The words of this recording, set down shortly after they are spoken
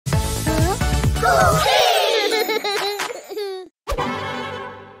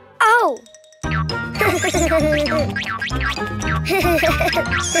Oh!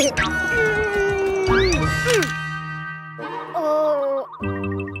 Oh!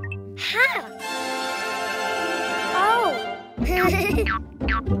 Ha! Oh!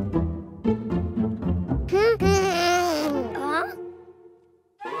 Huh?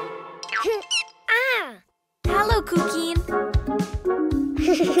 Ah! Hello, Cuquin.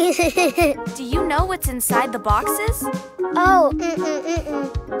 Do you know what's inside the boxes? Oh!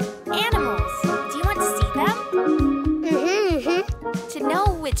 Animals. Do you want to see them? To know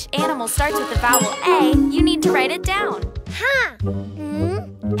which animal starts with the vowel A, you need to write it down. Ha!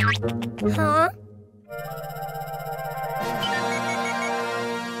 Huh?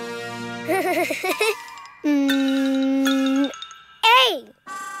 A!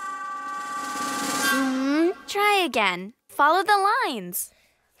 Try again. Follow the lines.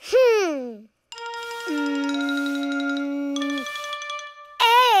 A!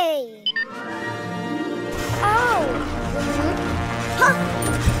 Oh! Huh?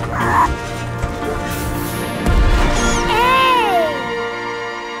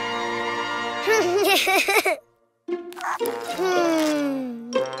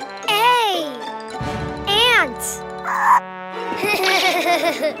 A! Ant!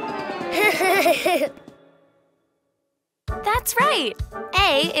 That's right.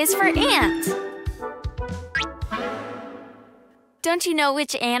 A is for ant. Don't you know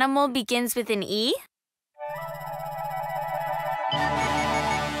which animal begins with an E?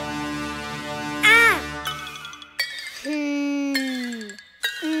 Ah! E!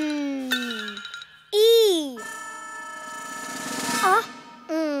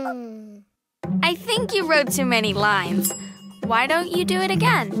 I think you wrote too many lines. Why don't you do it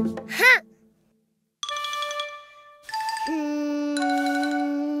again? Huh?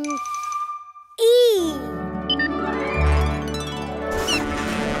 E!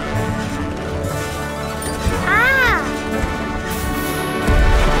 Ah!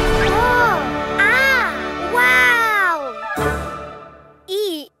 Oh! Ah! Wow!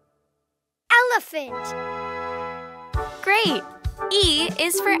 E! Elephant! Great. E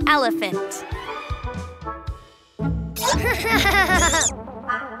is for elephant.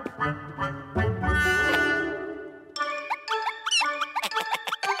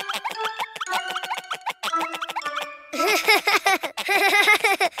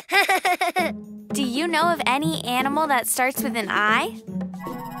 Do you know of any animal that starts with an I?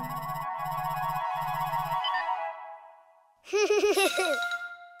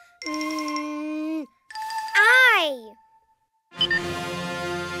 I.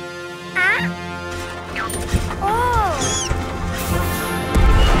 Ah? Oh.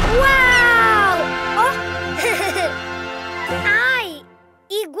 Wow! Oh. I.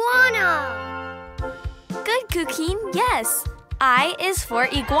 Iguana. Good, Cuquin. Yes. I is for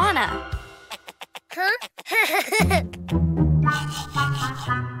iguana. Huh?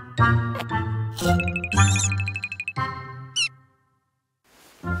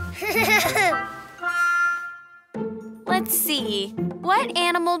 Let's see. What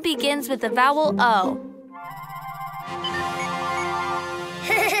animal begins with the vowel O?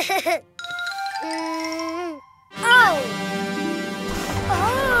 Oh!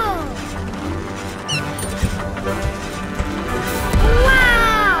 Oh!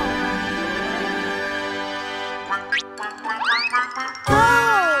 Wow!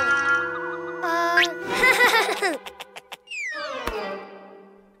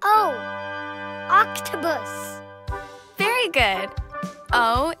 Oh! Octopus. Very good.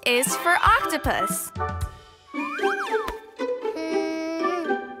 O is for octopus.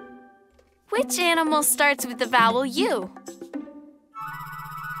 Which animal starts with the vowel U?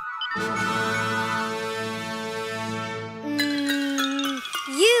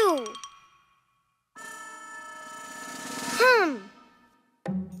 U.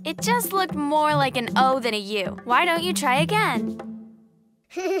 It just looked more like an O than a U. Why don't you try again?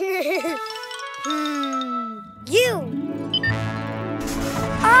 U.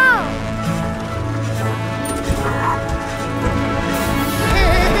 Oh.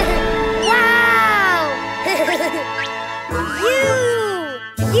 Wow. U.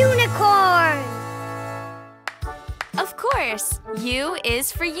 Unicorn. Of course. U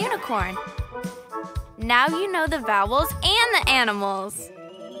is for unicorn. Now you know the vowels and the animals.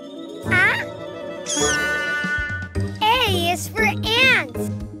 A is for ant.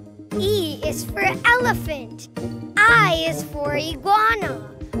 E is for elephant. I is for iguana.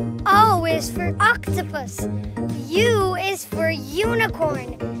 O is for octopus. U is for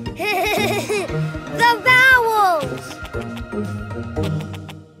unicorn. The vowels!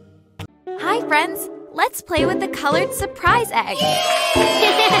 Hi, friends, let's play with the colored surprise egg.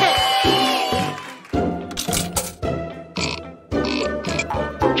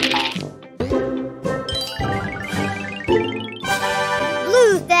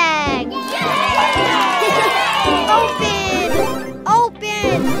 Blue egg. Open!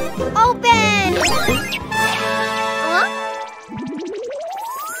 Open! Open! Huh?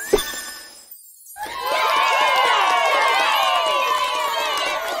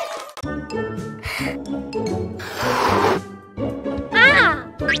 Ah!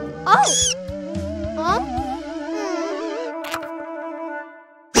 Oh! Huh?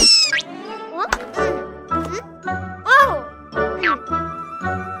 What? Oh!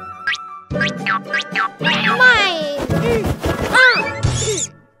 Mine!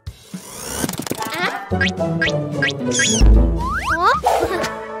 What?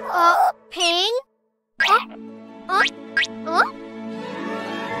 Pink?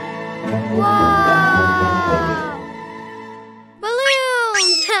 Wow!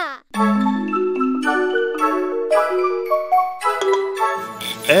 Balloons!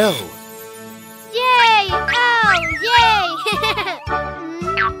 L. Yay! Oh, yay!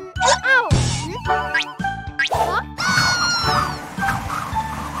 Oh! What?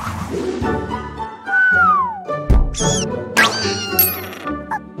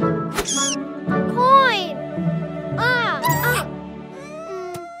 Coin!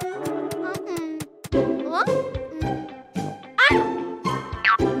 What?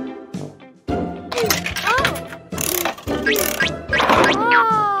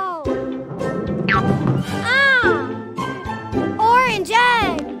 Orange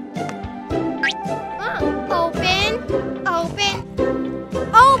egg. Open, open,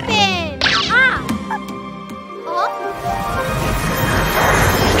 open.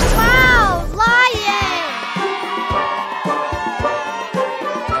 Wow, lion.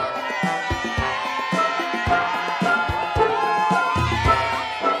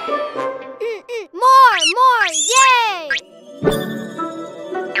 More, yay.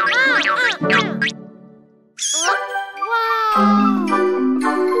 Wow.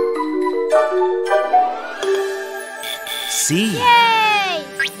 C. Yay!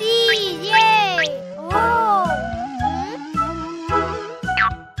 See, yay! Oh!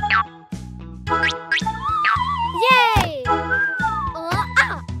 Yay!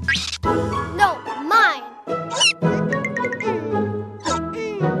 No, mine.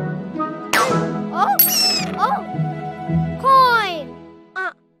 Oh! Oh! Coin!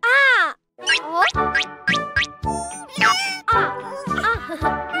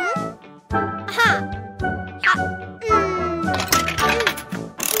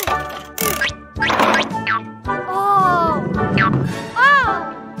 Oh!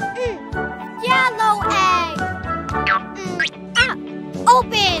 Yellow egg.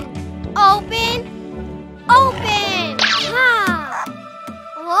 Open, open, open.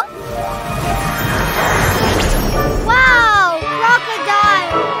 What? Wow,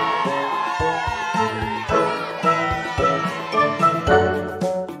 crocodile.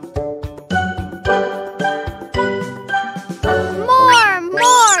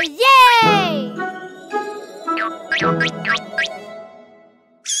 More, yay!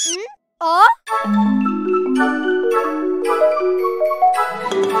 Oh?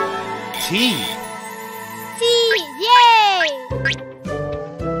 T. T, yay!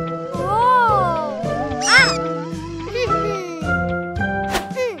 Oh!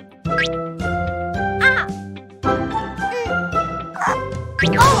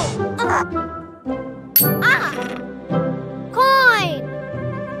 Coin!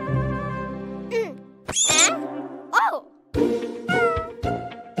 Oh!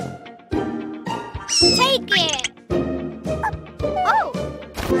 Take it! Oh!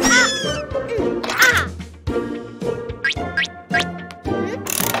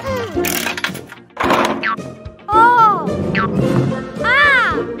 Oh!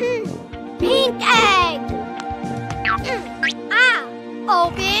 Pink egg!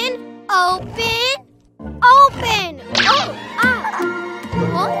 Open, open, open! Oh! Huh?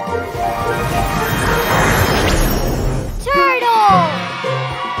 Turtle!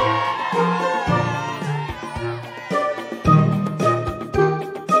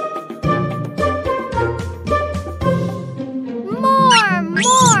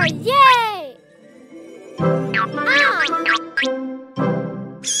 More, yay!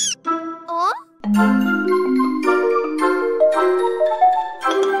 Oh?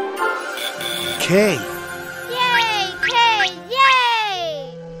 K. Yay!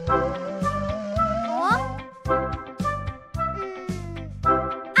 Oh?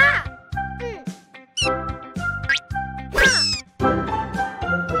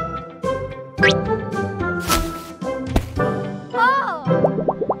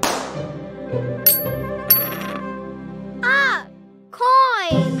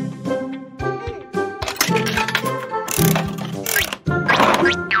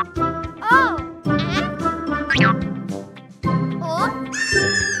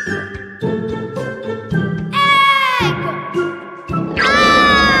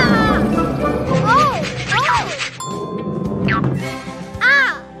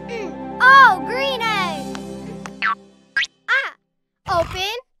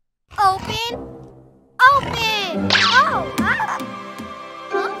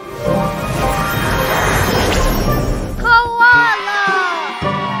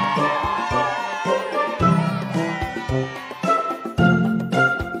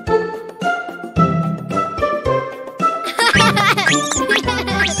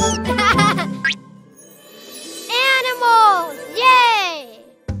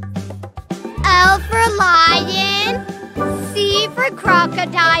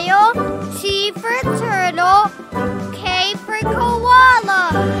 crocodile. T